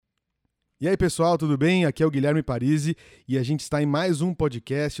E aí, pessoal, tudo bem? Aqui é o Guilherme Parisi e a gente está em mais um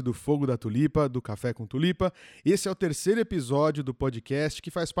podcast do Fogo da Tulipa, do Café com Tulipa. Esse é o terceiro episódio do podcast que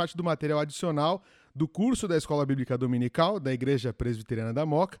faz parte do material adicional do curso da Escola Bíblica Dominical da Igreja Presbiteriana da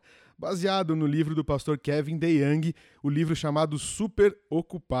Moca, baseado no livro do pastor Kevin DeYoung, o livro chamado Super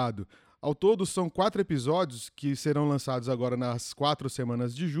Ocupado. Ao todo, são 4 episódios que serão lançados agora nas 4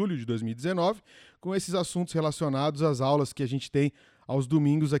 semanas de julho de 2019, com esses assuntos relacionados às aulas que a gente tem aos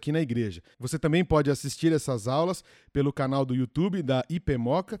domingos aqui na igreja. Você também pode assistir essas aulas pelo canal do YouTube da IP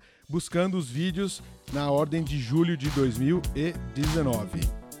Moca, buscando os vídeos na ordem de julho de 2019.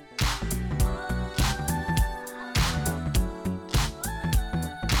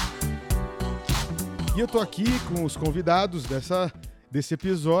 E eu tô aqui com os convidados desse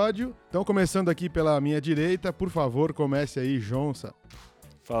episódio. Então, começando aqui pela minha direita, por favor, comece aí, Jonsa.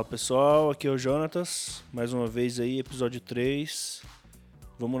 Fala pessoal, aqui é o Jonatas, mais uma vez aí, episódio 3,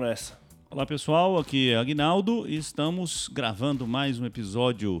 vamos nessa. Olá pessoal, aqui é Aguinaldo e estamos gravando mais um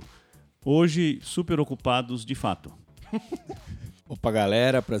episódio, hoje super ocupados de fato. Opa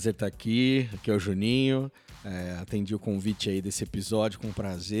galera, prazer estar aqui é o Juninho, atendi o convite aí desse episódio com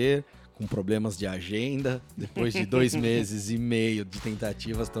prazer, com problemas de agenda, depois de 2 meses e meio de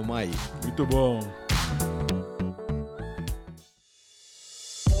tentativas, estamos aí. Muito bom.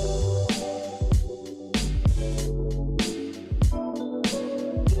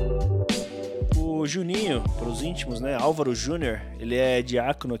 O Juninho, para os íntimos, né, Álvaro Júnior, ele é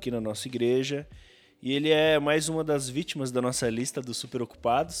diácono aqui na nossa igreja e ele é mais uma das vítimas da nossa lista dos super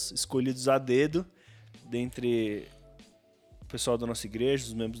ocupados, escolhidos a dedo dentre o pessoal da nossa igreja,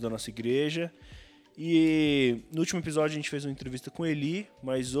 os membros da nossa igreja. E no último episódio a gente fez uma entrevista com Eli,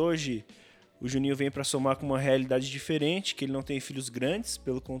 mas hoje o Juninho vem para somar com uma realidade diferente, que ele não tem filhos grandes,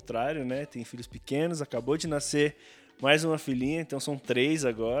 pelo contrário, né, tem filhos pequenos, acabou de nascer mais uma filhinha, então são 3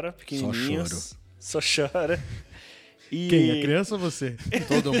 agora, pequenininhos. Só chora. E... Quem? A criança ou você?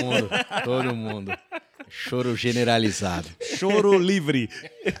 Todo mundo. Choro generalizado. Choro livre.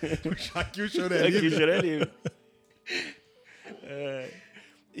 Aqui o choro é livre. Aqui o choro é livre.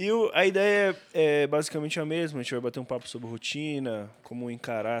 A ideia é basicamente a mesma. A gente vai bater um papo sobre rotina, como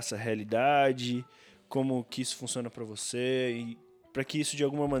encarar essa realidade, como que isso funciona para você e para que isso de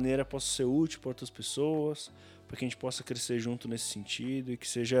alguma maneira possa ser útil para outras pessoas, para que a gente possa crescer junto nesse sentido e que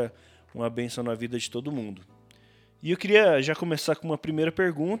seja uma bênção na vida de todo mundo. E eu queria já começar com uma primeira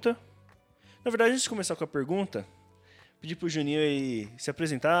pergunta. Na verdade, antes de começar com a pergunta, pedir pro Juninho aí se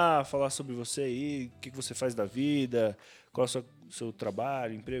apresentar, falar sobre você aí, o que você faz da vida, qual é o seu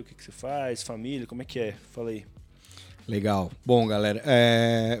trabalho, emprego, o que você faz, família, como é que é? Fala aí. Legal. Bom, galera,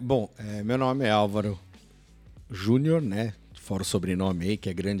 meu nome é Álvaro Júnior, né? Fora o sobrenome aí, que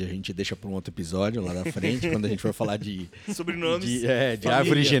é grande, a gente deixa para um outro episódio lá da frente, quando a gente for falar de sobrenomes, de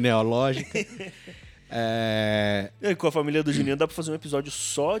árvore genealógica. Com a família do Juninho dá pra fazer um episódio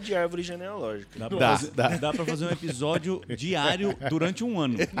só de árvore genealógica. Dá pra fazer um episódio diário durante um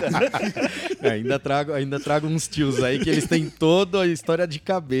ano. Ainda trago uns tios aí que eles têm toda a história de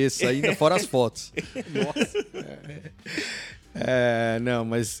cabeça, ainda fora as fotos. Nossa. Não,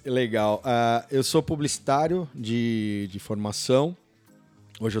 mas legal. Eu sou publicitário de formação.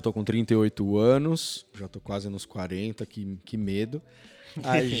 Hoje eu tô com 38 anos, já tô quase nos 40, que medo.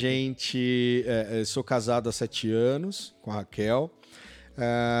 A gente... sou casado há 7 anos com a Raquel.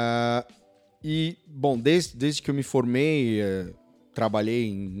 E, bom, desde que eu me formei, trabalhei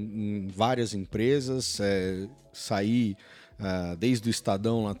em várias empresas, saí desde o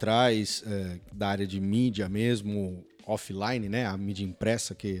Estadão lá atrás, da área de mídia mesmo, offline, né? A mídia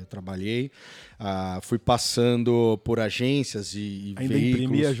impressa que eu trabalhei. Fui passando por agências e ainda veículos.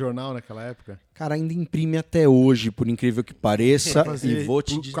 Imprimia jornal naquela época? Cara, ainda imprime até hoje, por incrível que pareça. E vou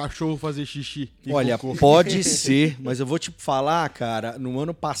te o cachorro fazer xixi. Olha, pode ser, mas eu vou te falar, cara, no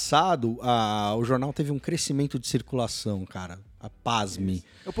ano passado, o jornal teve um crescimento de circulação, cara. Pasme.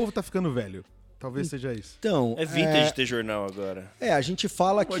 O povo tá ficando velho. Talvez seja isso. Então, é vintage ter jornal agora. A gente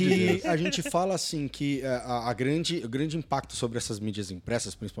fala assim que o grande impacto sobre essas mídias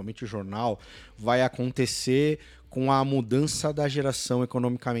impressas, principalmente o jornal, vai acontecer com a mudança da geração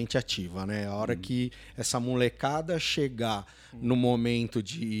economicamente ativa, né? A hora que essa molecada chegar no momento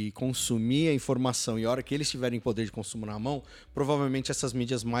de consumir a informação e a hora que eles tiverem poder de consumo na mão, provavelmente essas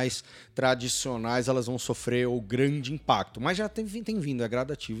mídias mais tradicionais elas vão sofrer o grande impacto. Mas já tem vindo, é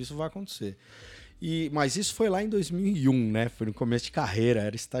gradativo, isso vai acontecer. Mas isso foi lá em 2001, né? Foi no começo de carreira,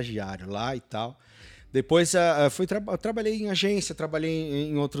 era estagiário lá e tal. Depois trabalhei em agência, trabalhei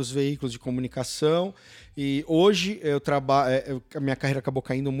em outros veículos de comunicação e hoje a minha carreira acabou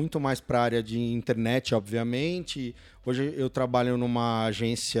caindo muito mais para a área de internet, obviamente. Hoje eu trabalho numa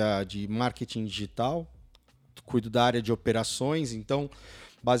agência de marketing digital, cuido da área de operações, então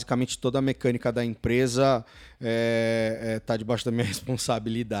basicamente toda a mecânica da empresa está debaixo da minha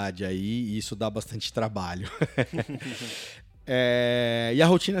responsabilidade aí, e isso dá bastante trabalho. E a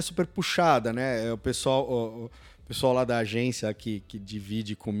rotina é super puxada, né? O pessoal lá da agência que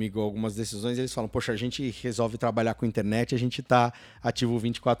divide comigo algumas decisões, eles falam, poxa, a gente resolve trabalhar com internet, a gente está ativo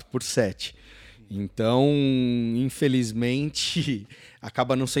 24/7. Então, infelizmente,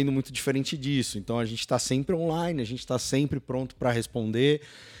 acaba não sendo muito diferente disso. Então, a gente está sempre online, a gente está sempre pronto para responder.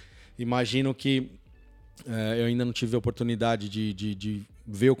 Imagino que eu ainda não tive a oportunidade de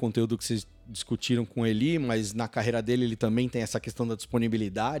ver o conteúdo que vocês discutiram com ele, mas na carreira dele ele também tem essa questão da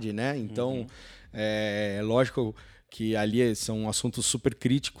disponibilidade, né? Então, é lógico que ali são assuntos super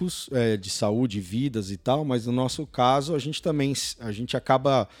críticos de saúde, vidas e tal, mas no nosso caso a gente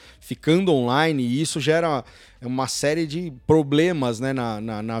acaba ficando online e isso gera uma série de problemas, né,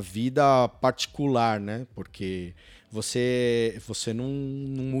 na vida particular, né? Porque você não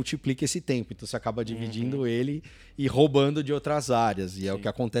multiplica esse tempo, então você acaba dividindo ele e roubando de outras áreas, e é o que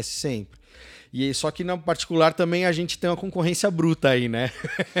acontece sempre. E só que, no particular, também a gente tem uma concorrência bruta aí, né?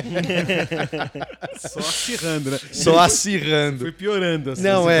 Só acirrando, né? Só acirrando. Foi piorando.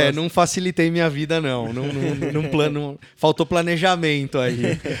 Não facilitei minha vida, não. Faltou planejamento aí.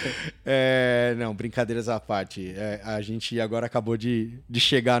 Não, brincadeiras à parte. A gente agora acabou de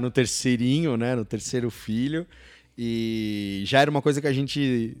chegar no terceirinho, né? No terceiro filho. E já era uma coisa que a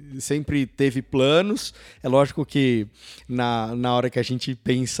gente sempre teve planos. É lógico que na hora que a gente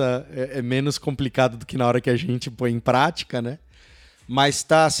pensa é menos complicado do que na hora que a gente põe em prática, né? Mas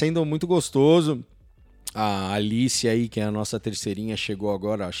está sendo muito gostoso. A Alice aí, que é a nossa terceirinha, chegou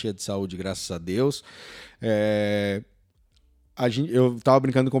agora cheia de saúde, graças a Deus. Eu tava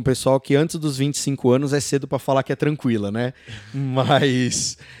brincando com o pessoal que antes dos 25 anos é cedo para falar que é tranquila, né?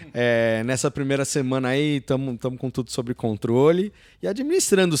 Mas nessa primeira semana aí estamos com tudo sob controle e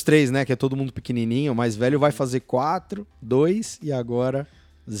administrando os 3, né? Que é todo mundo pequenininho. O mais velho vai fazer 4, 2 e agora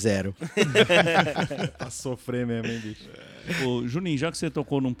 0. Pra sofrer mesmo, hein, bicho? Ô, Juninho, já que você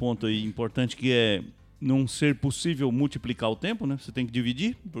tocou num ponto aí importante que é não ser possível multiplicar o tempo, né? Você tem que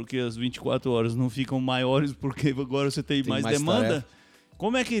dividir, porque as 24 horas não ficam maiores porque agora você tem mais demanda. Tarefa.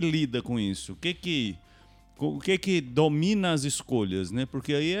 Como é que lida com isso? O que domina as escolhas, né?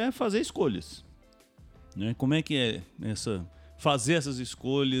 Porque aí é fazer escolhas, né? Como é que é fazer essas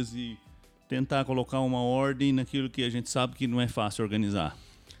escolhas e tentar colocar uma ordem naquilo que a gente sabe que não é fácil organizar?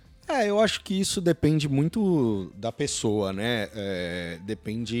 Eu acho que isso depende muito da pessoa, né?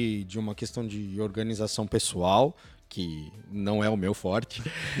 Depende de uma questão de organização pessoal, que não é o meu forte.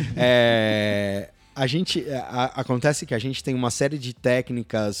 Acontece que a gente tem uma série de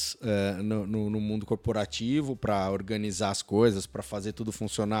técnicas no mundo corporativo para organizar as coisas, para fazer tudo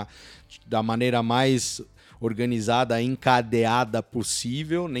funcionar da maneira mais organizada, encadeada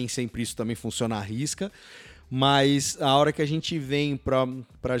possível. Nem sempre isso também funciona à risca. Mas a hora que a gente vem para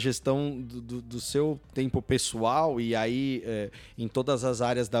a gestão do seu tempo pessoal e aí em todas as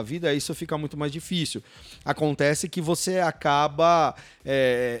áreas da vida, isso fica muito mais difícil. Acontece que você acaba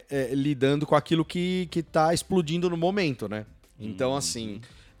lidando com aquilo que está explodindo no momento, né? Então, assim,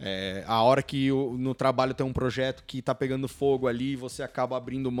 a hora que no trabalho tem um projeto que está pegando fogo ali, você acaba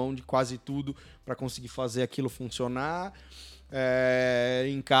abrindo mão de quase tudo para conseguir fazer aquilo funcionar.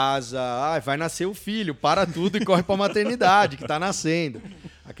 Em casa, vai nascer o filho, para tudo e corre para a maternidade que está nascendo.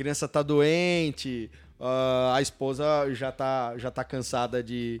 A criança está doente, a esposa já tá cansada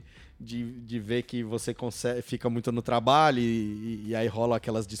de ver que você fica muito no trabalho e aí rola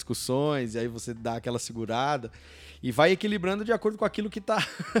aquelas discussões e aí você dá aquela segurada e vai equilibrando de acordo com aquilo que está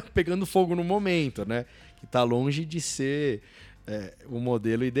pegando fogo no momento, né? Que está longe de ser o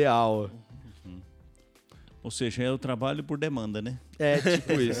modelo ideal. Ou seja, é o trabalho por demanda, né?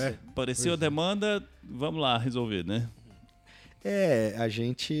 Tipo isso. Apareceu a demanda, vamos lá resolver, né? A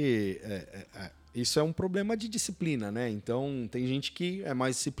gente... isso é um problema de disciplina, né? Então, tem gente que é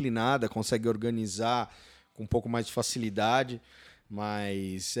mais disciplinada, consegue organizar com um pouco mais de facilidade,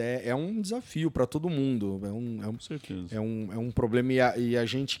 mas é um desafio para todo mundo. Com certeza. É um problema e a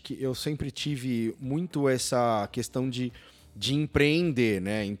gente... Eu sempre tive muito essa questão de empreender,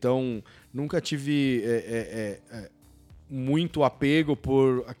 né? Então, nunca tive muito apego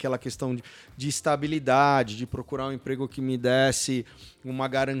por aquela questão de estabilidade, de procurar um emprego que me desse uma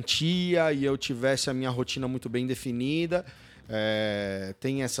garantia e eu tivesse a minha rotina muito bem definida.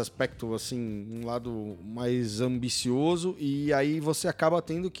 tem esse aspecto, assim, um lado mais ambicioso, e aí você acaba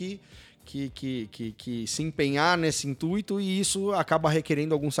tendo que se empenhar nesse intuito, e isso acaba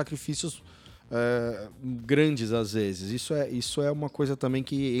requerendo alguns sacrifícios grandes às vezes. Isso é uma coisa também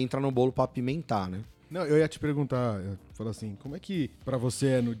que entra no bolo para apimentar, né? Não, eu ia te perguntar, falar assim, como é que pra você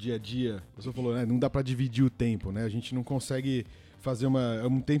é no dia a dia? Você falou, né, não dá pra dividir o tempo, né? A gente não consegue fazer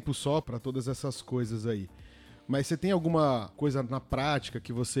um tempo só pra todas essas coisas aí. Mas você tem alguma coisa na prática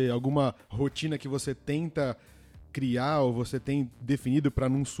alguma rotina que você tenta criar ou você tem definido pra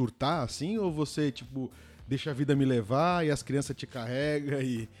não surtar assim? Ou você, tipo, deixa a vida me levar e as crianças te carregam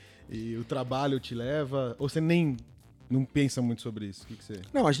e o trabalho te leva? Ou você nem não pensa muito sobre isso? O que você...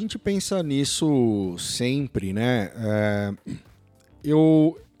 Não, a gente pensa nisso sempre, né?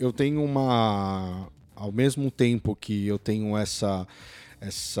 Eu tenho ao mesmo tempo que eu tenho essa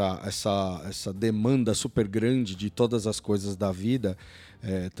demanda super grande de todas as coisas da vida,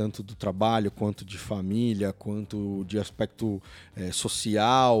 tanto do trabalho, quanto de família, quanto de aspecto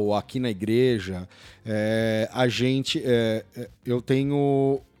social, aqui na igreja, eu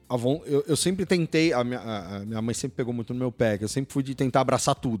tenho... Eu sempre tentei, a minha mãe sempre pegou muito no meu pé, que eu sempre fui de tentar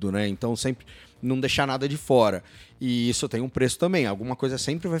abraçar tudo, né? Então sempre não deixar nada de fora. E isso tem um preço também, alguma coisa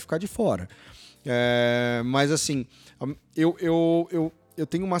sempre vai ficar de fora. Mas assim, eu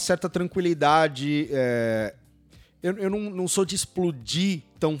tenho uma certa tranquilidade, eu não sou de explodir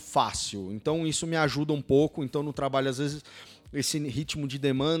tão fácil, então isso me ajuda um pouco. Então no trabalho, às vezes, esse ritmo de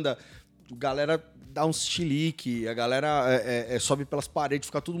demanda, a galera dá um chilique, a galera sobe pelas paredes,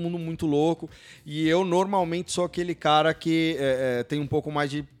 fica todo mundo muito louco. E eu normalmente sou aquele cara que tem um pouco mais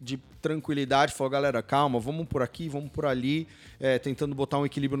de tranquilidade, fala, galera, calma, vamos por aqui, vamos por ali, tentando botar um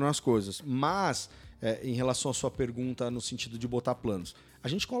equilíbrio nas coisas. Mas, em relação à sua pergunta no sentido de botar planos, a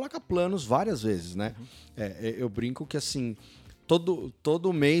gente coloca planos várias vezes, né? Eu brinco que, assim,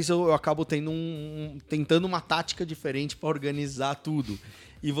 todo mês eu acabo tentando uma tática diferente para organizar tudo.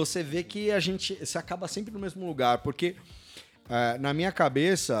 E você vê que você acaba sempre no mesmo lugar, porque na minha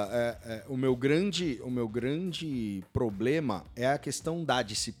cabeça o meu grande problema é a questão da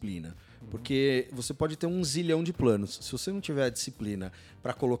disciplina. Porque você pode ter um zilhão de planos. Se você não tiver a disciplina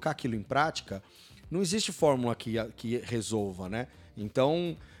para colocar aquilo em prática, não existe fórmula que resolva, né?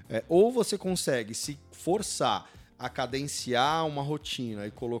 Então, ou você consegue se forçar a cadenciar uma rotina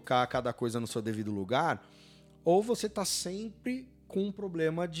e colocar cada coisa no seu devido lugar, ou você está sempre com um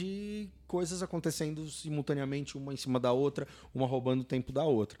problema de coisas acontecendo simultaneamente, uma em cima da outra, uma roubando o tempo da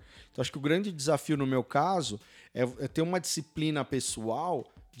outra. Então, acho que o grande desafio no meu caso é ter uma disciplina pessoal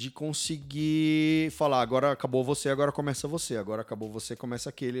de conseguir falar, agora acabou você, agora começa você, agora acabou você, começa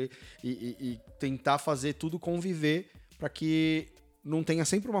aquele, e tentar fazer tudo conviver para que não tenha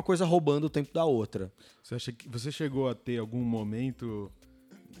sempre uma coisa roubando o tempo da outra. Você acha que você chegou a ter algum momento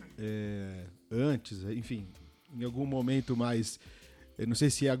antes, enfim, em algum momento mais... Eu não sei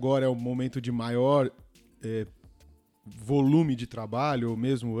se agora é o momento de maior volume de trabalho, ou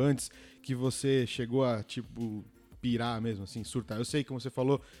mesmo antes, que você chegou a, tipo, pirar mesmo, assim, surtar. Eu sei, como você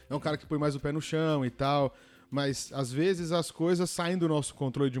falou, é um cara que põe mais o pé no chão e tal, mas às vezes as coisas saem do nosso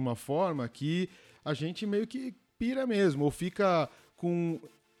controle de uma forma que a gente meio que pira mesmo, ou fica com...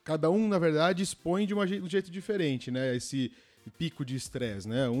 Cada um, na verdade, expõe de um jeito diferente, né? Esse pico de estresse,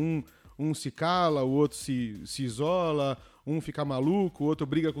 né? Um se cala, o outro se isola, um fica maluco, o outro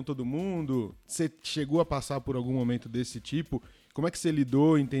briga com todo mundo. Você chegou a passar por algum momento desse tipo? Como é que você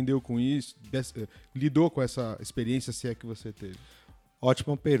entendeu com isso? Lidou com essa experiência, se é que você teve?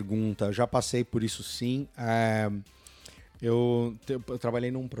 Ótima pergunta. Já passei por isso, sim. Eu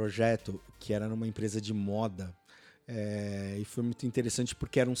trabalhei num projeto que era numa empresa de moda. E foi muito interessante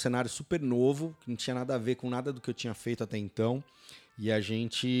porque era um cenário super novo, que não tinha nada a ver com nada do que eu tinha feito até então. E a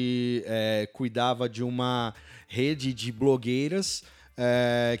gente cuidava de uma rede de blogueiras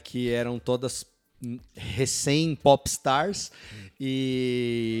que eram todas recém-popstars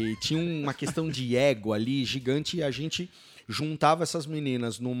e tinha uma questão de ego ali gigante, e a gente juntava essas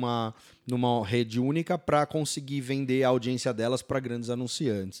meninas numa rede única para conseguir vender a audiência delas para grandes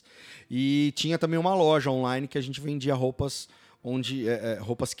anunciantes. E tinha também uma loja online que a gente vendia roupas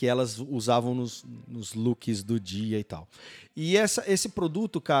roupas que elas usavam nos looks do dia e tal. E esse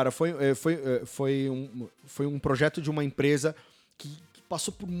produto, cara, foi um projeto de uma empresa que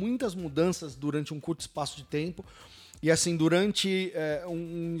passou por muitas mudanças durante um curto espaço de tempo. E assim, durante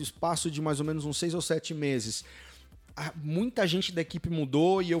um espaço de mais ou menos uns 6 ou 7 meses, muita gente da equipe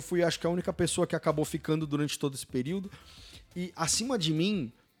mudou e eu fui, acho que, a única pessoa que acabou ficando durante todo esse período. E acima de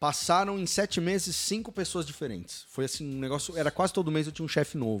mim, passaram em 7 meses 5 pessoas diferentes. Foi assim, um negócio... Era quase todo mês eu tinha um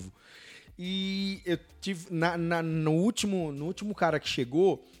chefe novo. E eu tive. No último cara que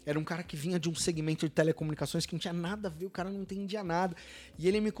chegou, era um cara que vinha de um segmento de telecomunicações que não tinha nada a ver, o cara não entendia nada. E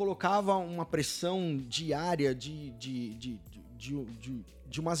ele me colocava uma pressão diária de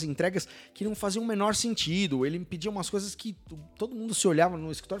umas entregas que não faziam o menor sentido. Ele me pedia umas coisas que todo mundo se olhava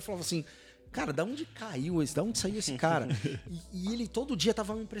no escritório e falava assim: cara, da onde caiu esse? Da onde saiu esse cara? e ele todo dia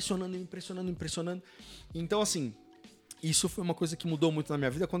tava me impressionando. Então, assim, isso foi uma coisa que mudou muito na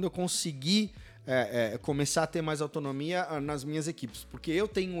minha vida quando eu consegui começar a ter mais autonomia nas minhas equipes. Porque eu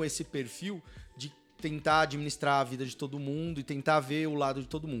tenho esse perfil de tentar administrar a vida de todo mundo e tentar ver o lado de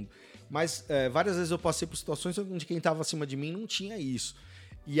todo mundo. Mas várias vezes eu passei por situações onde quem estava acima de mim não tinha isso.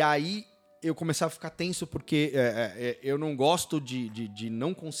 E aí eu começava a ficar tenso porque eu não gosto de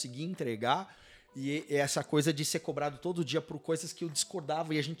não conseguir entregar, e essa coisa de ser cobrado todo dia por coisas que eu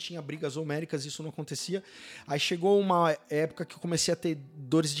discordava e a gente tinha brigas homéricas, isso não acontecia. Aí chegou uma época que eu comecei a ter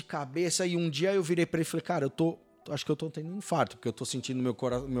dores de cabeça e um dia eu virei para ele e falei: cara, acho que eu tô tendo um infarto, porque eu tô sentindo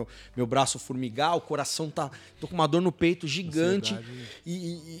meu braço formigar, o coração tô com uma dor no peito gigante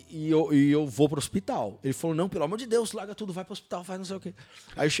e eu vou pro hospital. Ele falou: não, pelo amor de Deus, larga tudo, vai pro hospital, faz não sei o quê.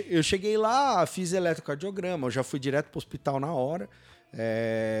 Aí eu cheguei lá, fiz eletrocardiograma, eu já fui direto pro hospital na hora.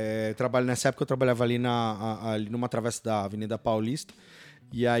 Nessa época eu trabalhava ali numa travessa da Avenida Paulista.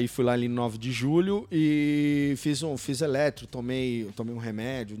 E aí fui lá ali no 9 de julho e fiz eletro, tomei um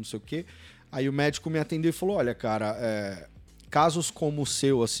remédio, não sei o quê. Aí o médico me atendeu e falou: olha, cara, casos como o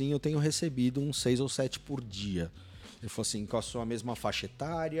seu, assim, eu tenho recebido uns 6 ou 7 por dia. Ele falou assim: com a sua mesma faixa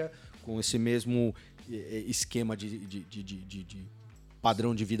etária, com esse mesmo esquema de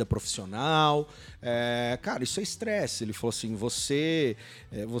padrão de vida profissional. Cara, isso é estresse. Ele falou assim: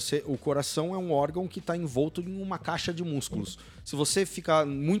 o coração é um órgão que está envolto em uma caixa de músculos. Se você ficar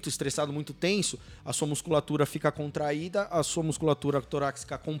muito estressado, muito tenso, a sua musculatura fica contraída, a sua musculatura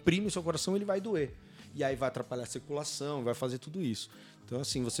torácica comprime o seu coração, ele vai doer. E aí vai atrapalhar a circulação, vai fazer tudo isso. Então,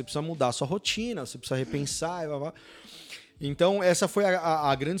 assim, você precisa mudar a sua rotina, você precisa repensar. Então, essa foi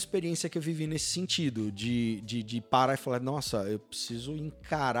a grande experiência que eu vivi nesse sentido, de parar e falar: nossa, eu preciso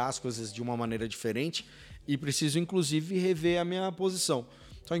encarar as coisas de uma maneira diferente e preciso, inclusive, rever a minha posição.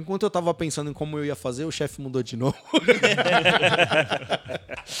 Só que enquanto eu tava pensando em como eu ia fazer, o chefe mudou de novo.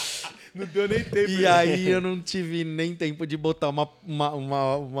 Não deu nem tempo. E aí eu não tive nem tempo de botar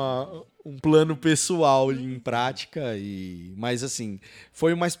um plano pessoal em prática. Mas, assim,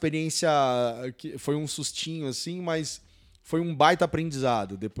 foi uma experiência, foi um sustinho, assim, mas foi um baita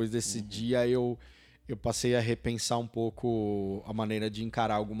aprendizado. Depois desse dia, eu passei a repensar um pouco a maneira de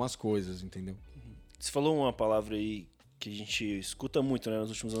encarar algumas coisas, entendeu? Você falou uma palavra aí que a gente escuta muito, né,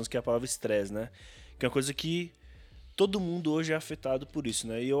 nos últimos anos, que é a palavra estresse, né? Que é uma coisa que todo mundo hoje é afetado por isso,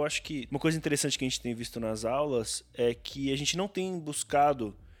 né? E eu acho que uma coisa interessante que a gente tem visto nas aulas é que a gente não tem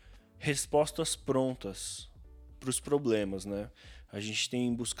buscado respostas prontas para os problemas, né? A gente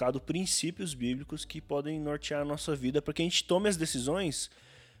tem buscado princípios bíblicos que podem nortear a nossa vida para que a gente tome as decisões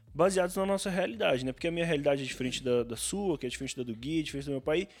baseadas na nossa realidade, né? Porque a minha realidade é diferente da sua, que é diferente da do Gui, diferente do meu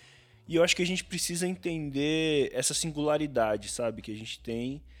pai. E eu acho que a gente precisa entender essa singularidade, sabe? Que a gente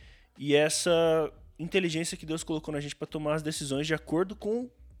tem e essa inteligência que Deus colocou na gente para tomar as decisões de acordo com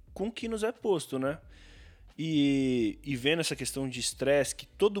o que nos é posto, né? E vendo essa questão de estresse, que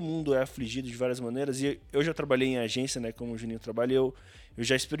todo mundo é afligido de várias maneiras, e eu já trabalhei em agência, né? Como o Juninho trabalha, eu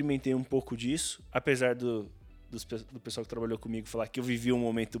já experimentei um pouco disso, apesar do pessoal que trabalhou comigo falar que eu vivi um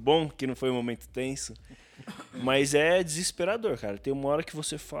momento bom, que não foi um momento tenso. Mas é desesperador, cara. Tem uma hora que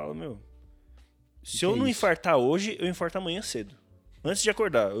você fala: meu, se eu não infartar hoje, eu infarto amanhã cedo. Antes de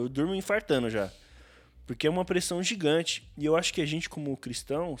acordar, eu durmo infartando já. Porque é uma pressão gigante. E eu acho que a gente, como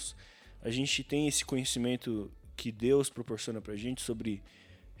cristãos, a gente tem esse conhecimento que Deus proporciona pra gente sobre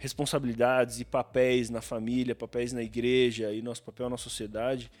responsabilidades e papéis na família, papéis na igreja e nosso papel na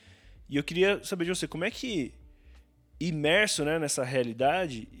sociedade. E eu queria saber de você, como é que, imerso, né, nessa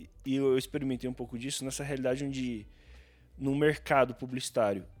realidade, e eu experimentei um pouco disso, nessa realidade onde, no mercado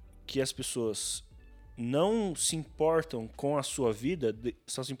publicitário, que as pessoas não se importam com a sua vida,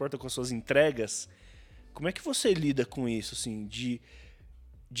 só se importam com as suas entregas, como é que você lida com isso, assim, de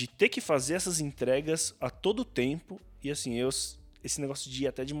ter que fazer essas entregas a todo tempo, e assim, esse negócio de ir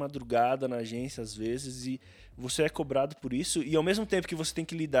até de madrugada na agência às vezes, e você é cobrado por isso, e ao mesmo tempo que você tem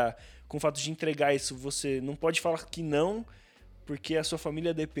que lidar com o fato de entregar isso, você não pode falar que não, porque a sua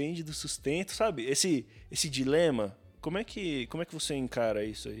família depende do sustento, sabe? Esse dilema, como é que você encara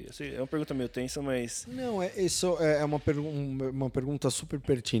isso aí? É uma pergunta meio tensa, mas... Não, isso é uma pergunta super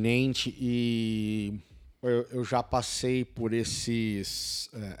pertinente, e eu já passei por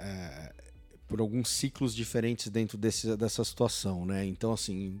por alguns ciclos diferentes dentro dessa situação, né? Então,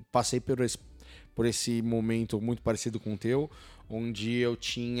 assim, passei por esse momento muito parecido com o teu, onde eu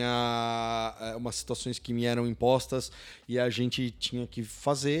tinha umas situações que me eram impostas e a gente tinha que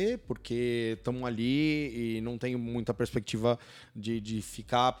fazer, porque estamos ali e não tenho muita perspectiva de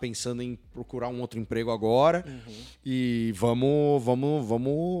ficar pensando em procurar um outro emprego agora. E vamos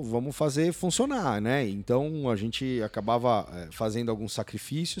fazer funcionar, né? Então a gente acabava fazendo alguns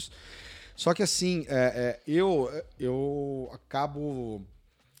sacrifícios. Só que assim, eu acabo...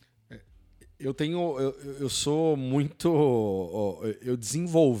 Eu sou muito... Eu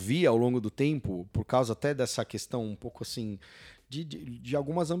desenvolvi ao longo do tempo, por causa até dessa questão um pouco assim, de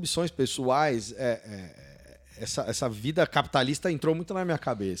algumas ambições pessoais, essa vida capitalista entrou muito na minha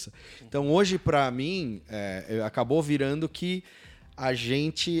cabeça. Então hoje, para mim, acabou virando que a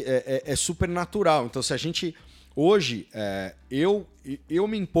gente é super natural. Então se a gente... Hoje, eu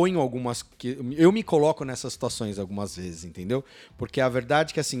me imponho algumas... Eu me coloco nessas situações algumas vezes, entendeu? Porque a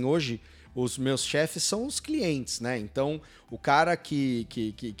verdade é que assim, hoje... Os meus chefes são os clientes, né? Então, o cara que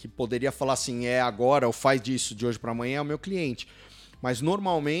poderia falar assim, agora ou faz disso de hoje para amanhã é o meu cliente. Mas,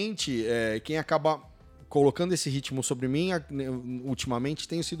 normalmente, quem acaba colocando esse ritmo sobre mim, ultimamente,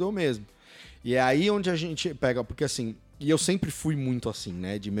 tem sido eu mesmo. E é aí onde a gente pega, porque assim... E eu sempre fui muito assim,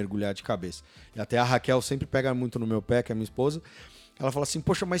 né? De mergulhar de cabeça. E até a Raquel sempre pega muito no meu pé, que é a minha esposa. Ela fala assim,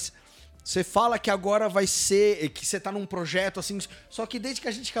 poxa, mas... Você fala que agora vai ser... Que você tá num projeto, assim... Só que desde que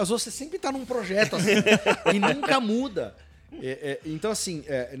a gente casou, você sempre tá num projeto, assim. E nunca muda. Então, assim...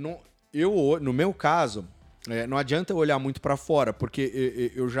 no meu caso... não adianta eu olhar muito pra fora,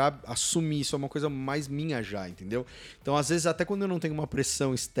 porque eu já assumi isso, é uma coisa mais minha já, entendeu? Então, às vezes, até quando eu não tenho uma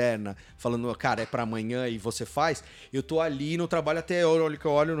pressão externa, falando, cara, é pra amanhã e você faz, eu tô ali no trabalho até a hora que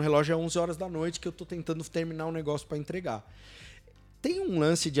eu olho no relógio, é 11 horas da noite, que eu tô tentando terminar um negócio pra entregar. Tem um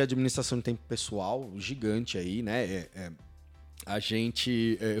lance de administração de tempo pessoal gigante aí, né?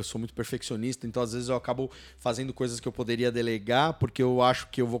 Eu sou muito perfeccionista, então às vezes eu acabo fazendo coisas que eu poderia delegar, porque eu acho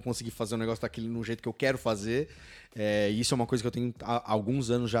que eu vou conseguir fazer um negócio daquele no jeito que eu quero fazer. Isso é uma coisa que eu tenho há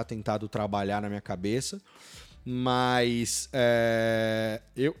alguns anos já tentado trabalhar na minha cabeça. Mas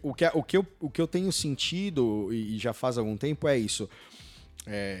o que eu tenho sentido, e já faz algum tempo, é isso.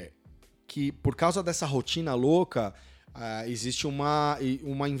 Que por causa dessa rotina louca... existe uma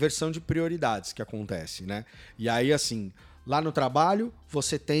inversão de prioridades que acontece, né? E aí, assim, lá no trabalho,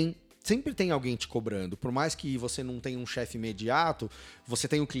 sempre tem alguém te cobrando. Por mais que você não tenha um chefe imediato, você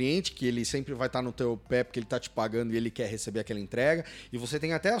tem um cliente que ele sempre vai estar no teu pé porque ele está te pagando e ele quer receber aquela entrega. E você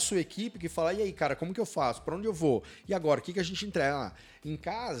tem até a sua equipe que fala, e aí, cara, como que eu faço? Para onde eu vou? E agora, o que a gente entrega? Em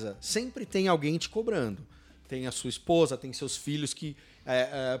casa, sempre tem alguém te cobrando. Tem a sua esposa, tem seus filhos que...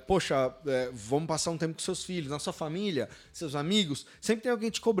 vamos passar um tempo com seus filhos, na sua família, seus amigos, sempre tem alguém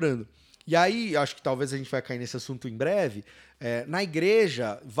te cobrando. E aí, acho que talvez a gente vai cair nesse assunto em breve, na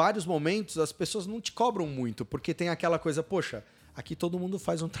igreja, vários momentos, as pessoas não te cobram muito, porque tem aquela coisa, poxa, aqui todo mundo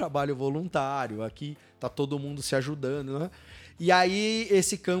faz um trabalho voluntário, aqui tá todo mundo se ajudando, né? E aí,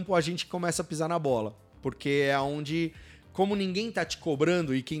 esse campo a gente começa a pisar na bola, porque é onde... Como ninguém tá te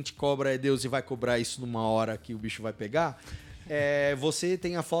cobrando e quem te cobra é Deus e vai cobrar isso numa hora que o bicho vai pegar, você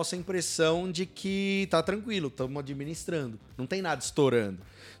tem a falsa impressão de que tá tranquilo, estamos administrando, não tem nada estourando.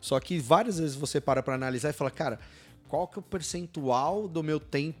 Só que várias vezes você para analisar e fala, cara, qual que é o percentual do meu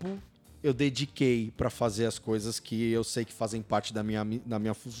tempo eu dediquei para fazer as coisas que eu sei que fazem parte da minha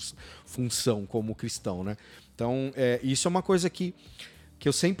função como cristão, né? Então, isso é uma coisa que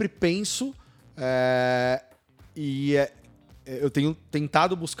eu sempre penso eu tenho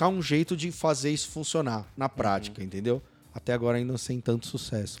tentado buscar um jeito de fazer isso funcionar na prática, entendeu? Até agora ainda sem tanto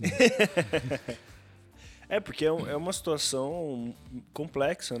sucesso. Né? Porque é uma situação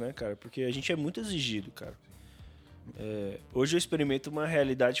complexa, né, cara? Porque a gente é muito exigido, cara. Hoje eu experimento uma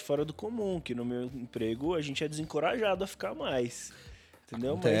realidade fora do comum, que no meu emprego a gente é desencorajado a ficar mais.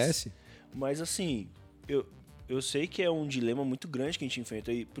 Entendeu? Acontece. Mas assim, eu sei que é um dilema muito grande que a gente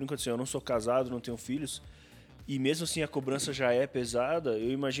enfrenta. E, por enquanto, assim, eu não sou casado, não tenho filhos. E mesmo assim a cobrança já é pesada.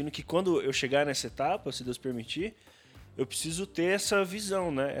 Eu imagino que quando eu chegar nessa etapa, se Deus permitir, eu preciso ter essa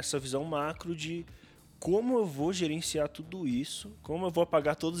visão, né? Essa visão macro de como eu vou gerenciar tudo isso, como eu vou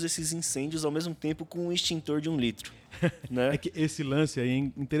apagar todos esses incêndios ao mesmo tempo com um extintor de 1 litro. Né? É que esse lance aí é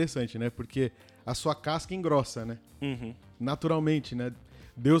interessante, né? Porque a sua casca engrossa, né? Naturalmente, né?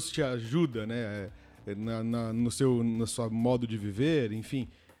 Deus te ajuda, né? No seu modo de viver, enfim...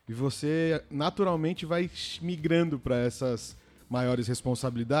 E você naturalmente vai migrando para essas maiores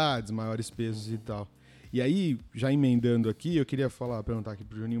responsabilidades, maiores pesos e tal. E aí, já emendando aqui, eu queria perguntar aqui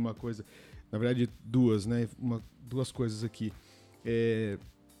pro Juninho uma coisa. Na verdade, duas, né? Duas coisas aqui.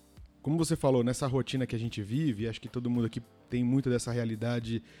 como você falou, nessa rotina que a gente vive, acho que todo mundo aqui tem muito dessa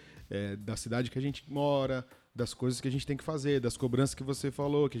realidade da cidade que a gente mora, das coisas que a gente tem que fazer, das cobranças que você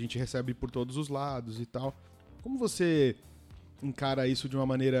falou, que a gente recebe por todos os lados e tal. Como você encara isso de uma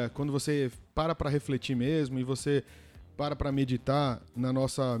maneira, quando você para refletir mesmo e você para meditar na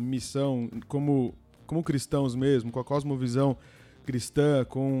nossa missão como cristãos mesmo, com a cosmovisão cristã,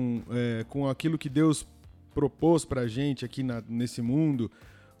 com aquilo que Deus propôs pra gente aqui nesse mundo,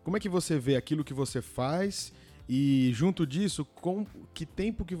 como é que você vê aquilo que você faz e, junto disso, com que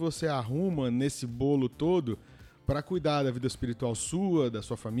tempo que você arruma nesse bolo todo para cuidar da vida espiritual sua, da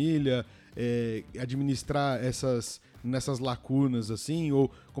sua família, administrar nessas lacunas, assim, ou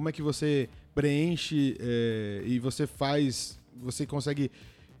como é que você preenche e você consegue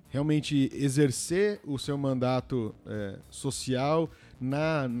realmente exercer o seu mandato social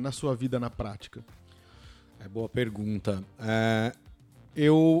na sua vida na prática? Boa pergunta.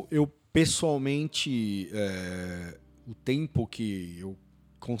 Eu pessoalmente, o tempo que eu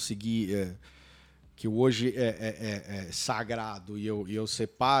consegui, que hoje é sagrado e eu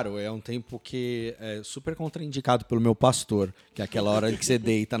separo, é um tempo que é super contraindicado pelo meu pastor, que é aquela hora que você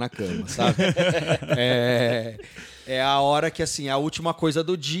deita na cama, sabe? É a hora que, assim, a última coisa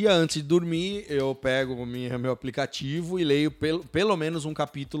do dia, antes de dormir, eu pego meu aplicativo e leio pelo menos um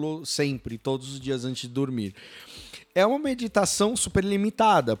capítulo sempre, todos os dias antes de dormir. É uma meditação super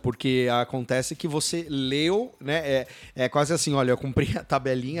limitada, porque acontece que você leu, né? É quase assim, olha, eu cumpri a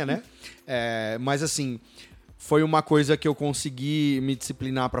tabelinha, né? Mas assim, foi uma coisa que eu consegui me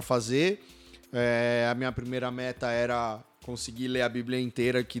disciplinar para fazer. A minha primeira meta era conseguir ler a Bíblia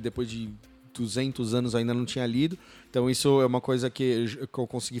inteira, que depois de 200 anos ainda não tinha lido. Então isso é uma coisa que eu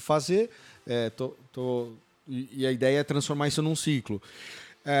consegui fazer. E a ideia é transformar isso num ciclo.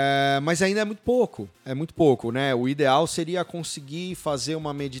 Mas ainda é muito pouco, né? O ideal seria conseguir fazer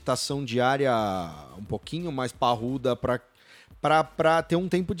uma meditação diária um pouquinho mais parruda para ter um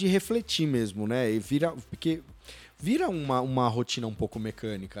tempo de refletir mesmo, né? Porque vira uma rotina um pouco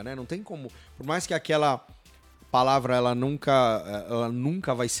mecânica, né? Não tem como, por mais que aquela palavra ela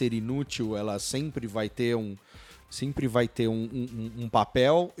nunca vai ser inútil, ela sempre vai ter um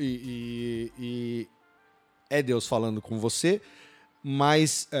papel e é Deus falando com você.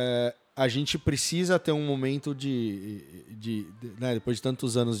 Mas a gente precisa ter um momento né, depois de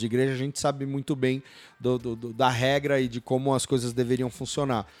tantos anos de igreja, a gente sabe muito bem da regra e de como as coisas deveriam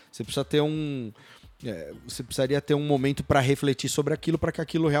funcionar. Você precisaria ter um momento para refletir sobre aquilo, para que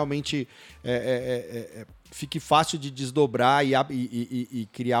aquilo realmente fique fácil de desdobrar e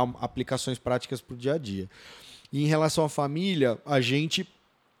criar aplicações práticas para o dia a dia. E em relação à família, a gente,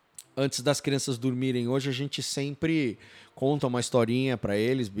 antes das crianças dormirem hoje, a gente sempre conta uma historinha para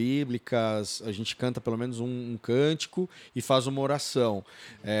eles, bíblicas, a gente canta pelo menos um cântico e faz uma oração.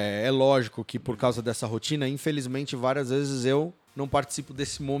 É lógico que por causa dessa rotina, infelizmente, várias vezes eu não participo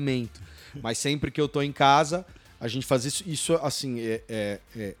desse momento. Mas sempre que eu estou em casa, a gente faz isso. Isso, assim, eu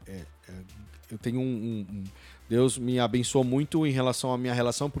tenho Deus me abençoou muito em relação à minha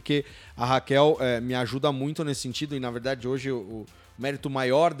relação, porque a Raquel me ajuda muito nesse sentido. E, na verdade, hoje o mérito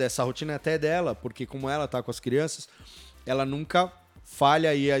maior dessa rotina é até dela, porque como ela está com as crianças, ela nunca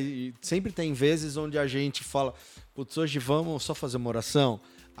falha e sempre tem vezes onde a gente fala, putz, hoje vamos só fazer uma oração.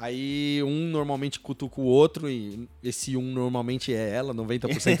 Aí um normalmente cutuca o outro e esse normalmente é ela,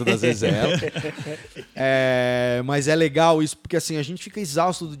 90% das vezes é ela. Mas é legal isso, porque assim, a gente fica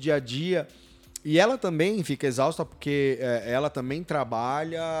exausto do dia a dia e ela também fica exausta porque ela também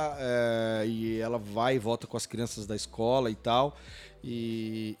trabalha e ela vai e volta com as crianças da escola e tal.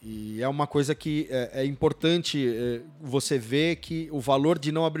 E é uma coisa que é importante você ver que o valor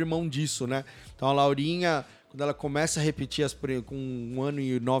de não abrir mão disso, né? Então a Laurinha, quando ela começa a repetir com 1 ano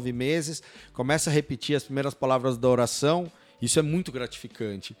e 9 meses, começa a repetir as primeiras palavras da oração, isso é muito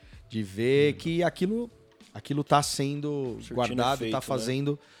gratificante, de ver que aquilo está sendo guardado, está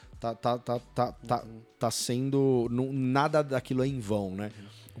fazendo, tá sendo, nada daquilo é em vão, né?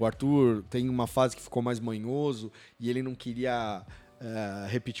 O Arthur tem uma fase que ficou mais manhoso e ele não queria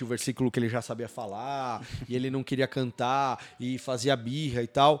repetir o versículo que ele já sabia falar, e ele não queria cantar, e fazia birra e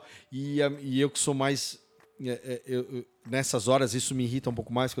tal, e eu que sou mais... nessas horas isso me irrita um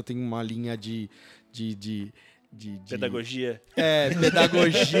pouco mais, porque eu tenho uma linha de pedagogia.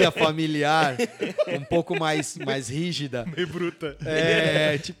 Pedagogia familiar um pouco mais rígida. Meio bruta.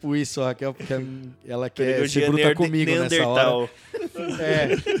 Tipo isso, a Raquel, porque ela quer ser bruta comigo nessa hora.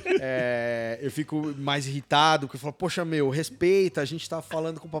 Eu fico mais irritado, porque eu falo, poxa, respeita, a gente tá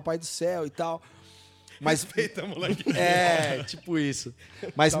falando com o Papai do Céu e tal. Mas Respeita, moleque. tipo isso.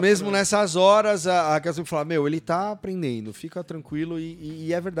 Mas mesmo nessas horas, a Raquel sempre fala, ele tá aprendendo, fica tranquilo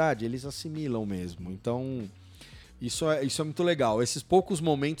e é verdade, eles assimilam mesmo. Então, isso é muito legal. Esses poucos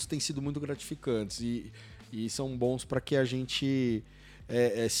momentos têm sido muito gratificantes e são bons para que a gente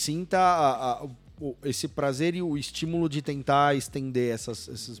sinta esse prazer e o estímulo de tentar estender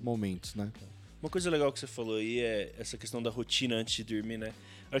esses momentos, né? Uma coisa legal que você falou aí é essa questão da rotina antes de dormir, né?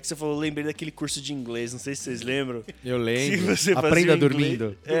 Na hora que você falou, eu lembrei daquele curso de inglês, não sei se vocês lembram. Eu lembro. Que você Aprenda fazia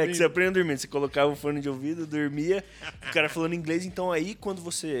dormindo. Que você aprenda dormindo. Você colocava um fone de ouvido, dormia, o cara falando inglês. Então aí, quando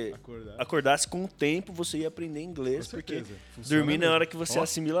você acordasse com o tempo, você ia aprender inglês, porque dormir na hora que você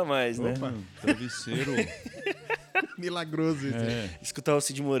assimila mais, né? Travesseiro. Milagroso isso. Escutar o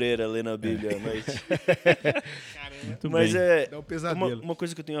Cid Moreira lendo a Bíblia à noite. Muito Mas bem. Dá um pesadelo. uma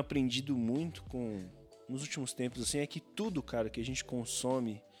coisa que eu tenho aprendido muito nos últimos tempos assim, é que tudo, cara, que a gente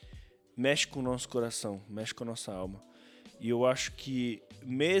consome mexe com o nosso coração, mexe com a nossa alma. E eu acho que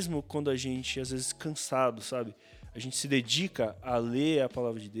mesmo quando a gente, às vezes, cansado, sabe? A gente se dedica a ler a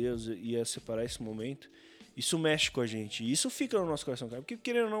palavra de Deus e a separar esse momento, isso mexe com a gente. E isso fica no nosso coração, cara. Porque,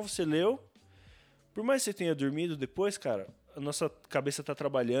 querendo ou não, você leu, por mais que você tenha dormido depois, cara, a nossa cabeça tá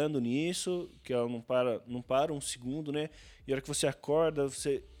trabalhando nisso, que ela não para um segundo, né? E a hora que você acorda,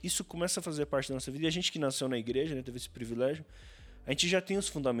 isso começa a fazer parte da nossa vida. E a gente que nasceu na igreja, né, teve esse privilégio, a gente já tem os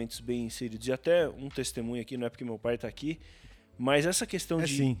fundamentos bem inseridos. E até um testemunho aqui, não é porque meu pai tá aqui, mas essa questão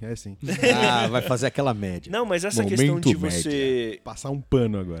de... É sim. Vai fazer aquela média. Não, mas essa Momento questão de média. você... Passar um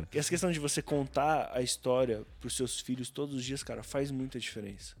pano agora. Essa questão de você contar a história pros seus filhos todos os dias, cara, faz muita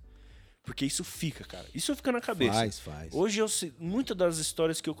diferença. Porque isso fica, cara. Isso fica na cabeça. Faz. Hoje eu sei, muitas das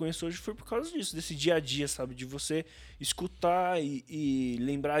histórias que eu conheço hoje foi por causa disso, desse dia a dia, sabe? De você escutar e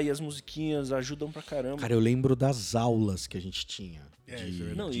lembrar, e as musiquinhas ajudam pra caramba. Cara, eu lembro das aulas que a gente tinha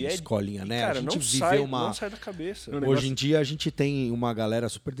de escolinha, né? Cara, a gente não sai da cabeça. Hoje em dia a gente tem uma galera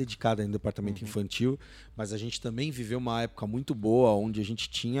super dedicada no departamento infantil, mas a gente também viveu uma época muito boa, onde a gente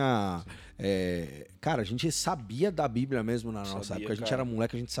tinha... cara, a gente sabia da Bíblia mesmo na nossa época. A gente era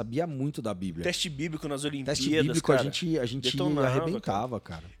moleque, a gente sabia muito da Bíblia. Teste bíblico nas Olimpíadas, Teste bíblico, cara, a gente arrebentava,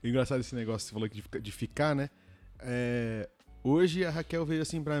 cara. Engraçado esse negócio que você falou de ficar, né? Hoje a Raquel veio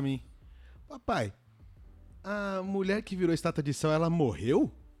assim pra mim. Papai, a mulher que virou estátua de sal, ela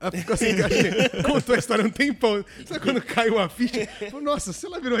morreu? Ela ficou assim, contou a história um tempão. Sabe quando caiu a ficha? Falei, nossa, se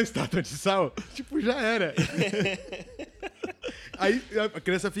ela virou uma estátua de sal, tipo, já era. Aí a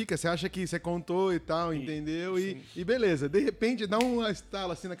criança fica, você acha que você contou e tal, entendeu? E beleza. De repente dá um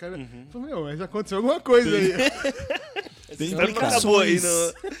estalo assim na cara. Falei, mas aconteceu alguma coisa aí. Tem acabou aí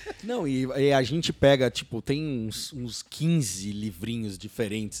Não, e a gente pega, tipo, tem uns 15 livrinhos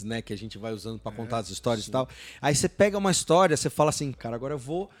diferentes, né? Que a gente vai usando pra contar as histórias e tal. Aí você pega uma história, você fala assim, cara, agora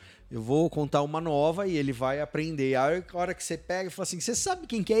eu vou contar uma nova e ele vai aprender. Aí a hora que você pega e fala assim, você sabe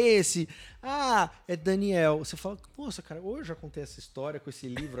quem que é esse? Ah, é Daniel. Você fala, nossa, cara, hoje eu já contei essa história com esse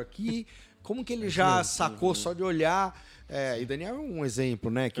livro aqui. Como que ele já sacou só de olhar? E Daniel é um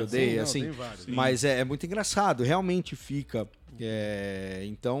exemplo, né, que eu dei, assim. Tem vários. Mas é muito engraçado, realmente fica.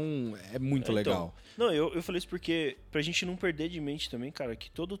 Então, é muito legal. Não, eu falei isso porque pra gente não perder de mente também, cara,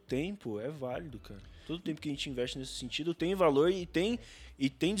 que todo tempo é válido, cara. Todo tempo que a gente investe nesse sentido tem valor e tem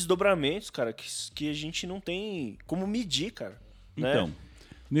desdobramentos, cara, que a gente não tem como medir, cara. Né? Então,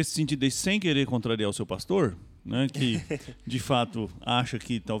 nesse sentido aí, sem querer contrariar o seu pastor, né, que de fato acha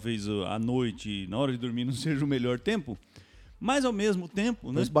que talvez a noite, na hora de dormir, não seja o melhor tempo, mas ao mesmo tempo...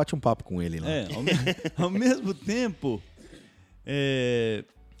 Depois bate um papo com ele lá. Ao mesmo tempo,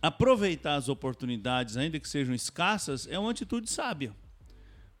 aproveitar as oportunidades, ainda que sejam escassas, é uma atitude sábia.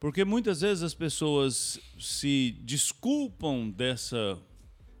 Porque muitas vezes as pessoas se desculpam dessa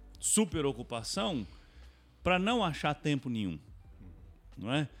superocupação para não achar tempo nenhum,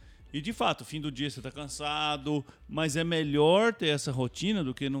 não é? E de fato, fim do dia você está cansado, mas é melhor ter essa rotina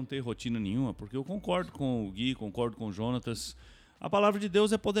do que não ter rotina nenhuma, porque eu concordo com o Gui, concordo com o Jonatas, a palavra de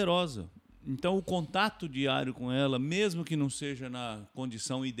Deus é poderosa. Então o contato diário com ela, mesmo que não seja na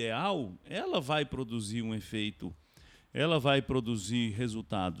condição ideal, ela vai produzir um efeito, ela vai produzir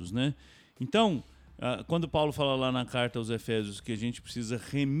resultados, né? Então, quando Paulo fala lá na carta aos Efésios que a gente precisa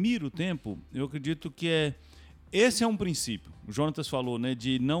remir o tempo, eu acredito que esse é um princípio. O Jonatas falou, né,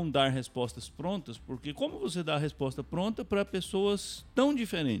 de não dar respostas prontas, porque como você dá a resposta pronta para pessoas tão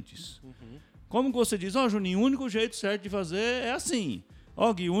diferentes? Como você diz, Juninho, o único jeito certo de fazer é assim.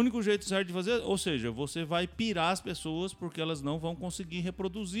 Gui, o único jeito certo de fazer... Ou seja, você vai pirar as pessoas porque elas não vão conseguir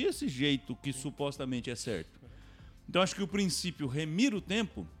reproduzir esse jeito que supostamente é certo. Então, acho que o princípio remir o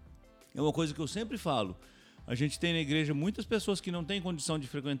tempo é uma coisa que eu sempre falo. A gente tem na igreja muitas pessoas que não têm condição de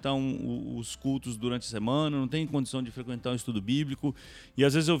frequentar os cultos durante a semana, não têm condição de frequentar um estudo bíblico. E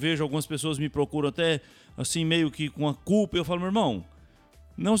às vezes eu vejo algumas pessoas me procuram até assim meio que com a culpa. E eu falo, meu irmão,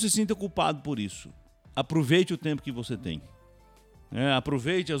 não se sinta culpado por isso. Aproveite o tempo que você tem.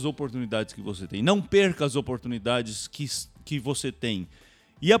 Aproveite as oportunidades que você tem. Não perca as oportunidades que você tem.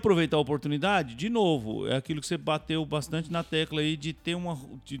 E aproveitar a oportunidade, de novo, é aquilo que você bateu bastante na tecla aí de ter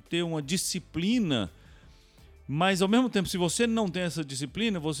uma disciplina. Mas, ao mesmo tempo, se você não tem essa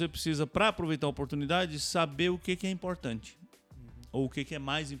disciplina, você precisa, para aproveitar a oportunidade, saber o que é importante. Ou o que é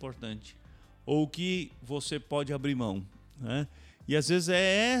mais importante. Ou o que você pode abrir mão. Né? E, às vezes,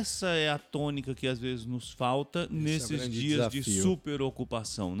 essa é a tônica que, às vezes, nos falta nesses dias de super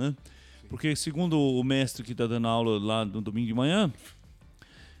ocupação. Né? Porque, segundo o mestre que está dando aula lá no domingo de manhã,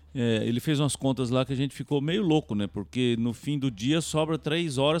 ele fez umas contas lá que a gente ficou meio louco, né? Porque no fim do dia sobra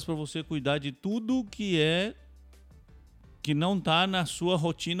 3 horas para você cuidar de tudo que não está na sua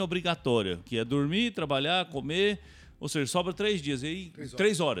rotina obrigatória, que é dormir, trabalhar, comer, ou seja, sobra 3 dias, e aí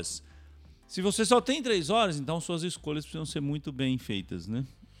 3 horas. Se você só tem 3 horas, então suas escolhas precisam ser muito bem feitas, né?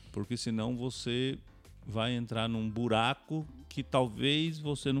 Porque senão você vai entrar num buraco que talvez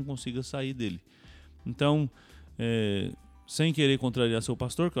você não consiga sair dele. Então, sem querer contrariar seu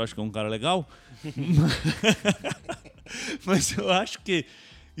pastor, que eu acho que é um cara legal, mas eu acho que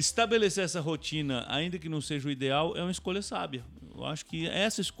estabelecer essa rotina, ainda que não seja o ideal, é uma escolha sábia. Eu acho que é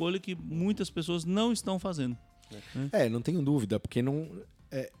essa escolha que muitas pessoas não estão fazendo. Não tenho dúvida, porque não...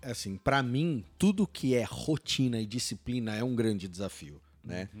 assim, para mim, tudo que é rotina e disciplina é um grande desafio.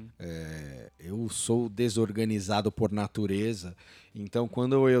 Né? Eu sou desorganizado por natureza, então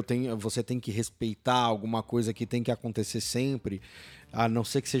quando você tem que respeitar alguma coisa que tem que acontecer sempre, a não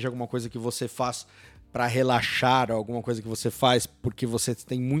ser que seja alguma coisa que você faz para relaxar, alguma coisa que você faz porque você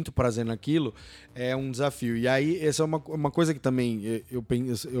tem muito prazer naquilo, é um desafio. E aí, essa é uma coisa que também eu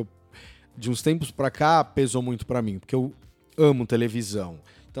de uns tempos para cá pesou muito para mim, porque eu amo televisão.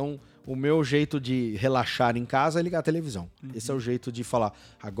 Então, o meu jeito de relaxar em casa é ligar a televisão. Esse é o jeito de falar,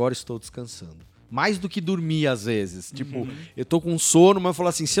 agora estou descansando. Mais do que dormir, às vezes. Tipo, eu tô com sono, mas eu falo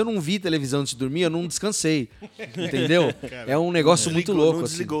assim, se eu não vi televisão antes de dormir, eu não descansei. Entendeu? É um negócio muito louco. Não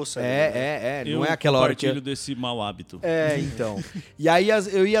assim. Desligou, sabe? Não é aquela hora que... Eu compartilho desse mau hábito. Então. E aí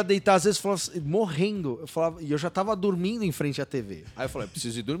eu ia deitar, às vezes, falava assim, morrendo. E eu já tava dormindo em frente à TV. Aí eu falei,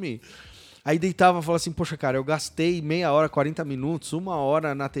 preciso ir dormir. Aí deitava e falava assim, poxa, cara, eu gastei meia hora, 40 minutos, 1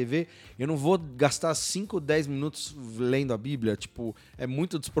 hora na TV, eu não vou gastar 5, 10 minutos lendo a Bíblia, tipo, é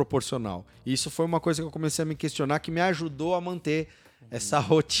muito desproporcional. E isso foi uma coisa que eu comecei a me questionar, que me ajudou a manter essa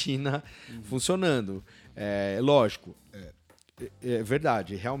rotina funcionando. Lógico, é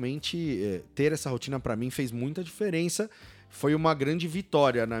verdade, realmente ter essa rotina para mim fez muita diferença. Foi uma grande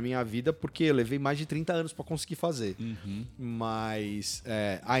vitória na minha vida, porque eu levei mais de 30 anos para conseguir fazer. Mas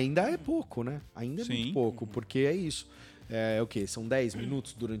ainda é pouco, né? Ainda é muito pouco, porque é isso. O quê? São 10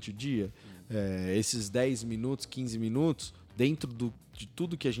 minutos durante o dia? Esses 10 minutos, 15 minutos, dentro de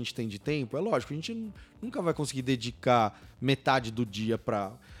tudo que a gente tem de tempo, é lógico, a gente nunca vai conseguir dedicar metade do dia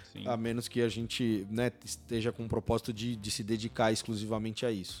para... A menos que a gente, né, esteja com o propósito de se dedicar exclusivamente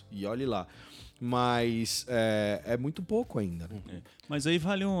a isso. E olhe lá. Mas é muito pouco ainda. Né? Mas aí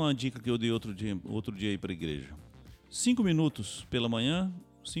vale uma dica que eu dei outro dia aí para a igreja. 5 minutos pela manhã,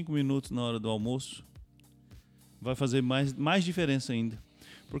 5 minutos na hora do almoço, vai fazer mais diferença ainda.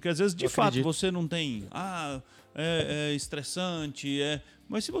 Porque às vezes, de fato, você não tem... é estressante,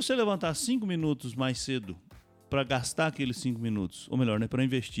 mas se você levantar 5 minutos mais cedo para gastar aqueles 5 minutos, ou melhor, né, para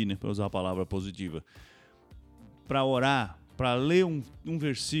investir, né, para usar a palavra positiva, para orar, para ler um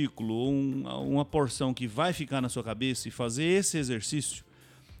versículo ou uma porção que vai ficar na sua cabeça e fazer esse exercício,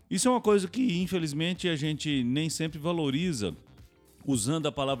 isso é uma coisa que, infelizmente, a gente nem sempre valoriza, usando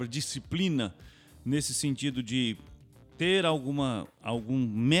a palavra disciplina nesse sentido de ter algum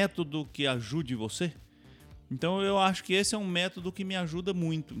método que ajude você. Então, eu acho que esse é um método que me ajuda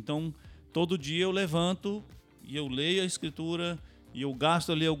muito. Então, todo dia eu levanto e eu leio a Escritura e eu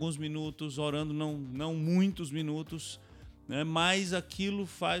gasto ali alguns minutos orando, não muitos minutos, né? Mas aquilo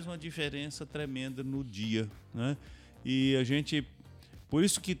faz uma diferença tremenda no dia, né? E a gente... Por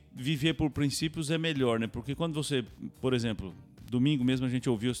isso que viver por princípios é melhor, né? Porque quando você, por exemplo, domingo mesmo a gente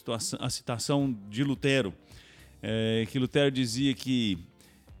ouviu a citação de Lutero, que Lutero dizia que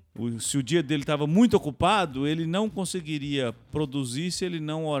se o dia dele estava muito ocupado, ele não conseguiria produzir se ele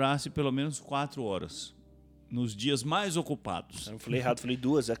não orasse pelo menos 4 horas. Nos dias mais ocupados. Eu não falei errado, falei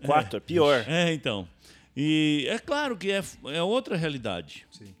 2, é 4, é pior. Então. E é claro que é outra realidade.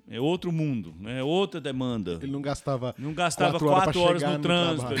 Sim. É outro mundo, né? É outra demanda. Ele não gastava 4 horas no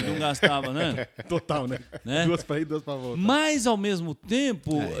trânsito, trabalho. ele não gastava, né? Total, né? 2 para ir, 2 para voltar. Mas, ao mesmo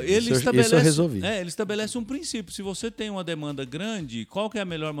tempo, ele isso eu resolvi. ele estabelece um princípio. Se você tem uma demanda grande, qual que é a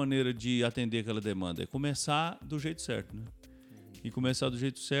melhor maneira de atender aquela demanda? É começar do jeito certo, né? E começar do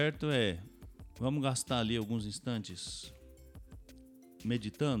jeito certo vamos gastar ali alguns instantes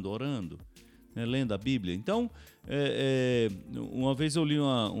meditando, orando, né, lendo a Bíblia. Então, uma vez eu li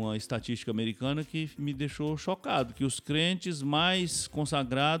uma estatística americana que me deixou chocado, que os crentes mais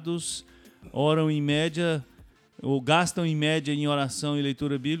consagrados oram em média, ou gastam em média em oração e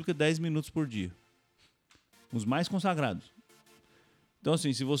leitura bíblica 10 minutos por dia. Os mais consagrados. Então,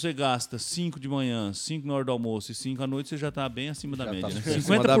 assim, se você gasta 5 de manhã, 5 na hora do almoço e 5 à noite, você já está bem acima da média. Né?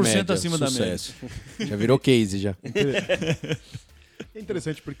 50% acima da média. Já virou case, já. É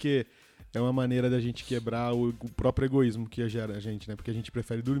interessante porque é uma maneira da gente quebrar o próprio egoísmo que gera a gente, né? Porque a gente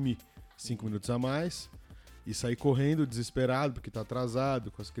prefere dormir 5 minutos a mais e sair correndo desesperado porque tá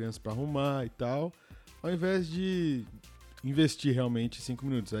atrasado, com as crianças para arrumar e tal, ao invés de investir realmente 5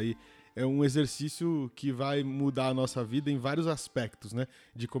 minutos. Aí é um exercício que vai mudar a nossa vida em vários aspectos, né?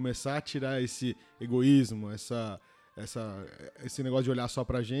 De começar a tirar esse egoísmo, esse negócio de olhar só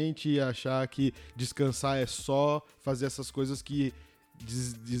pra gente e achar que descansar é só fazer essas coisas que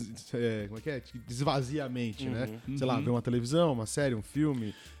como é que é? Desvazia a mente, né? Sei lá, ver uma televisão, uma série, um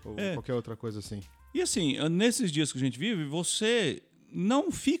filme, ou qualquer outra coisa assim. E assim, nesses dias que a gente vive, você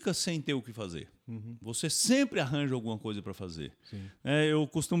não fica sem ter o que fazer. Você sempre arranja alguma coisa para fazer. Eu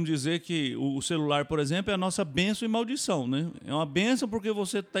costumo dizer que o celular, por exemplo, é a nossa bênção e maldição, né? É uma bênção porque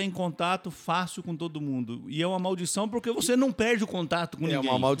você está em contato fácil com todo mundo. E é uma maldição porque você não perde o contato com ninguém.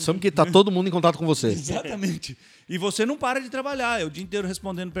 É uma maldição porque está todo mundo em contato com você. Exatamente. E você não para de trabalhar. É o dia inteiro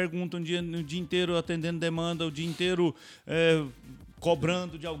respondendo perguntas, o dia inteiro atendendo demanda, o dia inteiro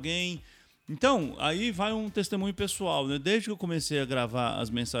cobrando de alguém. Então, aí vai um testemunho pessoal, né? Desde que eu comecei a gravar as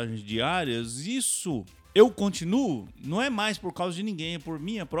mensagens diárias, isso eu continuo, não é mais por causa de ninguém, é por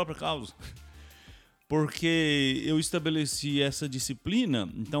minha própria causa. Porque eu estabeleci essa disciplina,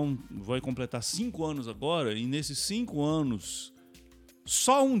 então vai completar 5 anos agora, e nesses 5 anos,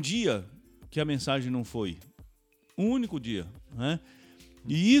 só um dia que a mensagem não foi. Um único dia, né?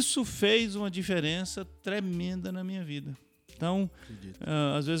 E isso fez uma diferença tremenda na minha vida. Então,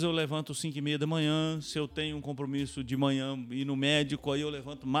 às vezes eu levanto 5h30 da manhã, se eu tenho um compromisso de manhã ir no médico, aí eu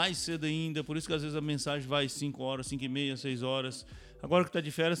levanto mais cedo ainda, por isso que às vezes a mensagem vai 5 horas, 5h30, 6 horas. Agora que está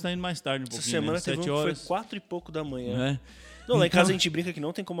de férias, está indo mais tarde um pouquinho. Essa semana né? teve 7 um que horas. foi 4 e pouco da manhã. É. Não, lá em casa a gente brinca que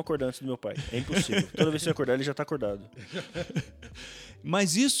não tem como acordar antes do meu pai. É impossível. Toda vez que eu acordar, ele já está acordado.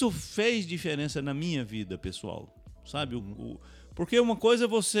 Mas isso fez diferença na minha vida, pessoal. Sabe? Porque uma coisa é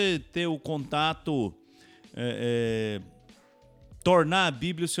você ter o contato... tornar a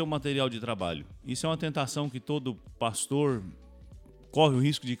Bíblia o seu material de trabalho. Isso é uma tentação que todo pastor corre o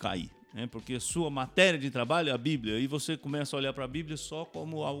risco de cair, né? Porque sua matéria de trabalho é a Bíblia, e você começa a olhar para a Bíblia só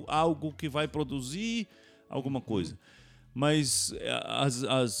como algo que vai produzir alguma coisa. Mas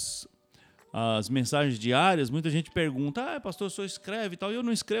as mensagens diárias, muita gente pergunta, pastor, o senhor escreve e tal? Eu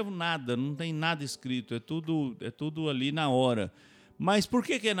não escrevo nada, não tem nada escrito, é tudo ali na hora. Mas por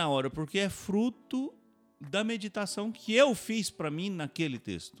que é na hora? Porque é fruto da meditação que eu fiz para mim naquele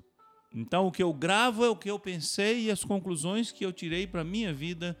texto. Então, o que eu gravo é o que eu pensei e as conclusões que eu tirei para minha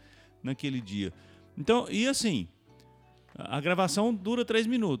vida naquele dia. Então, e assim, a gravação dura 3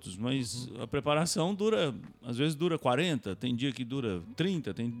 minutos, mas a preparação às vezes dura 40, tem dia que dura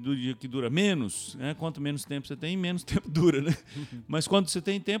 30, tem dia que dura menos, né? Quanto menos tempo você tem, menos tempo dura, né? Mas quando você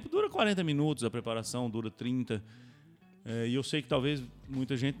tem tempo, dura 40 minutos, a preparação dura 30. E eu sei que talvez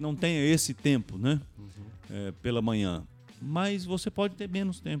muita gente não tenha esse tempo, né? Pela manhã. Mas você pode ter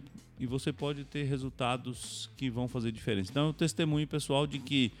menos tempo e você pode ter resultados que vão fazer diferença. Então, é um testemunho pessoal de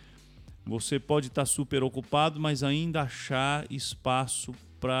que você pode estar super ocupado, mas ainda achar espaço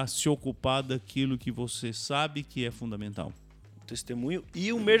para se ocupar daquilo que você sabe que é fundamental. Testemunho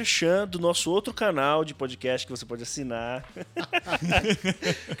e o merchan do nosso outro canal de podcast que você pode assinar,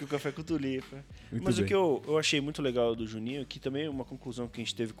 que é o Café com Tulipa. Mas o que eu achei muito legal do Juninho, que também uma conclusão que a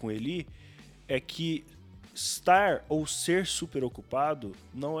gente teve com ele, é que estar ou ser super ocupado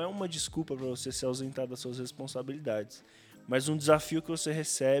não é uma desculpa para você se ausentar das suas responsabilidades, mas um desafio que você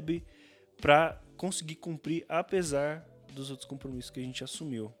recebe para conseguir cumprir apesar dos outros compromissos que a gente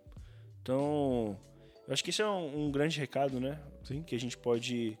assumiu. Então, eu acho que isso é um grande recado, né? Sim. Que a gente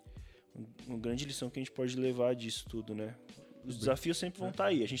pode... Uma grande lição que a gente pode levar disso tudo, né? Os desafios sempre vão estar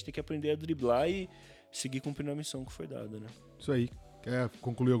aí. A gente tem que aprender a driblar e seguir cumprindo a missão que foi dada, né? Isso aí. Quer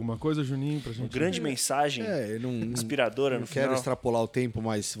concluir alguma coisa, Juninho? Pra gente... Uma grande mensagem inspiradora no final. Não quero extrapolar o tempo,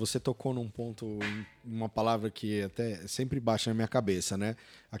 mas você tocou num ponto, uma palavra que até sempre baixa na minha cabeça, né?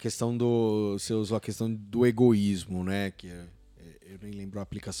 A questão você usou a questão do egoísmo, né? Que eu nem lembro a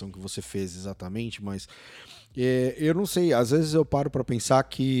aplicação que você fez exatamente, mas eu não sei, às vezes eu paro para pensar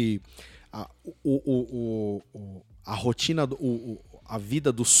que a rotina, a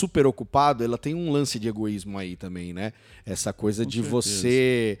vida do super ocupado, ela tem um lance de egoísmo aí também, né? Essa coisa de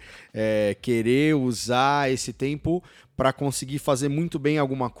você querer usar esse tempo para conseguir fazer muito bem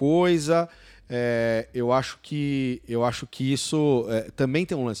alguma coisa. Eu acho que isso também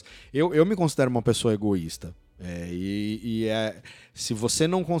tem um lance. Eu me considero uma pessoa egoísta. Se você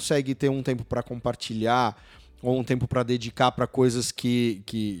não consegue ter um tempo para compartilhar ou um tempo para dedicar para coisas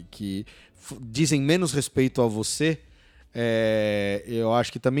que dizem menos respeito a você, eu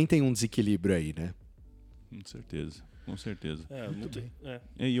acho que também tem um desequilíbrio aí, né? Com certeza.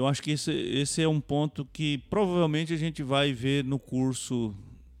 E eu acho que esse é um ponto que provavelmente a gente vai ver no curso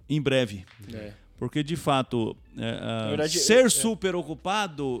em breve. Porque, de fato, verdade, ser super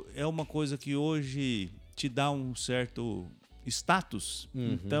ocupado é uma coisa que hoje te dá um certo status.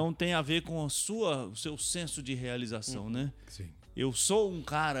 Então tem a ver com o seu senso de realização, né? Sim. Eu sou um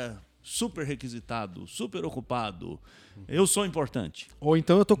cara super requisitado, super ocupado, eu sou importante. Ou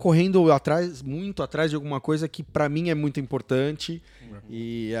então eu tô correndo muito atrás de alguma coisa que para mim é muito importante,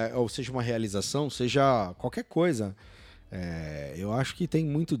 ou seja uma realização, seja qualquer coisa. Eu acho que tem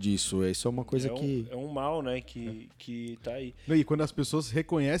muito disso. Isso é uma coisa que... É um mal, né? Que tá aí. E quando as pessoas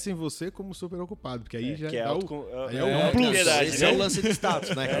reconhecem você como super ocupado, porque aí já é um plus. Esse é o lance de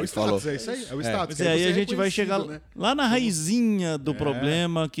status, né? É o status, é isso aí. É o status. Mas aí a gente vai chegar lá na raizinha do É.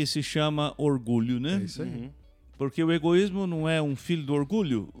 problema que se chama orgulho, né? É isso aí. Porque o egoísmo não é um filho do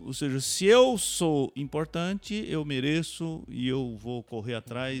orgulho. Ou seja, se eu sou importante, eu mereço e eu vou correr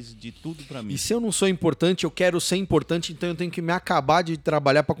atrás de tudo pra mim. E se eu não sou importante, eu quero ser importante, então eu tenho que me acabar de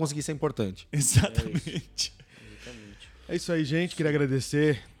trabalhar pra conseguir ser importante. Exatamente. É isso aí, gente. Queria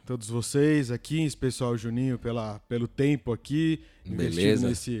agradecer a todos vocês aqui, em especial o Juninho, pelo tempo aqui. Beleza.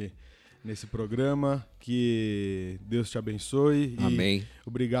 Investido nesse programa. Que Deus te abençoe. Amém. E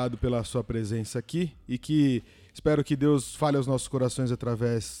obrigado pela sua presença aqui. E que espero que Deus fale aos nossos corações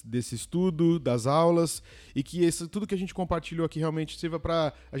através desse estudo, das aulas. E que tudo que a gente compartilhou aqui realmente sirva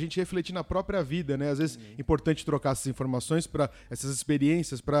para a gente refletir na própria vida, né? Às vezes é importante trocar essas informações, para essas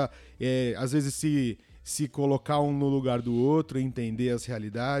experiências, para às vezes se colocar um no lugar do outro, entender as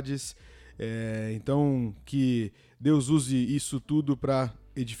realidades. Então, que Deus use isso tudo para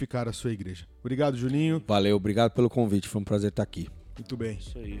edificar a sua igreja. Obrigado, Juninho. Valeu, obrigado pelo convite. Foi um prazer estar aqui. Muito bem.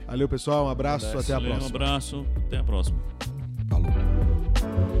 Isso aí. Valeu, pessoal. Um abraço. Até a próxima. Um abraço. Até a próxima.